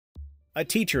A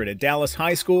teacher at a Dallas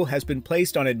high school has been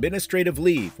placed on administrative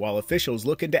leave while officials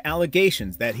look into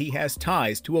allegations that he has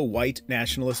ties to a white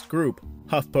nationalist group.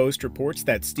 HuffPost reports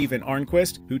that Stephen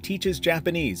Arnquist, who teaches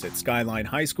Japanese at Skyline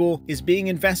High School, is being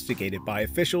investigated by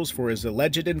officials for his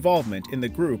alleged involvement in the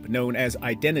group known as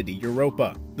Identity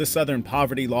Europa. The Southern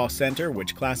Poverty Law Center,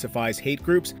 which classifies hate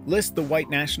groups, lists the white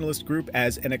nationalist group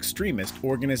as an extremist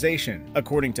organization.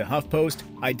 According to HuffPost,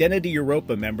 Identity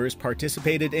Europa members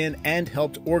participated in and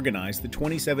helped organize the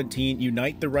 2017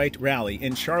 Unite the Right rally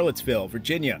in Charlottesville,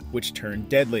 Virginia, which turned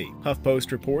deadly.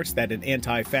 HuffPost reports that an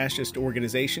anti-fascist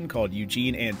organization called Eugene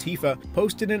Antifa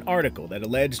posted an article that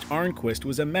alleged Arnquist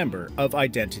was a member of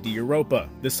Identity Europa.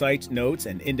 The site notes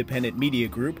an independent media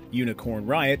group, Unicorn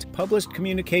Riot, published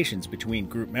communications between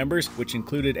group members, which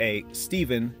included a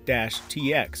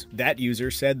Stephen-TX. That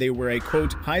user said they were a,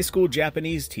 quote, high school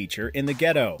Japanese teacher in the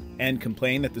ghetto, and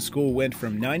complained that the school went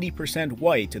from 90%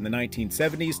 white in the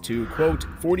 1970s to, quote,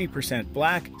 40%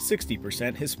 black,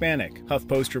 60% Hispanic.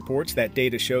 HuffPost reports that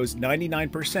data shows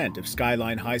 99% of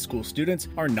Skyline High School students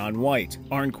are non-white.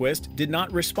 Arnquist did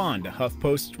not respond to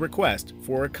HuffPost's request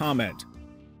for a comment.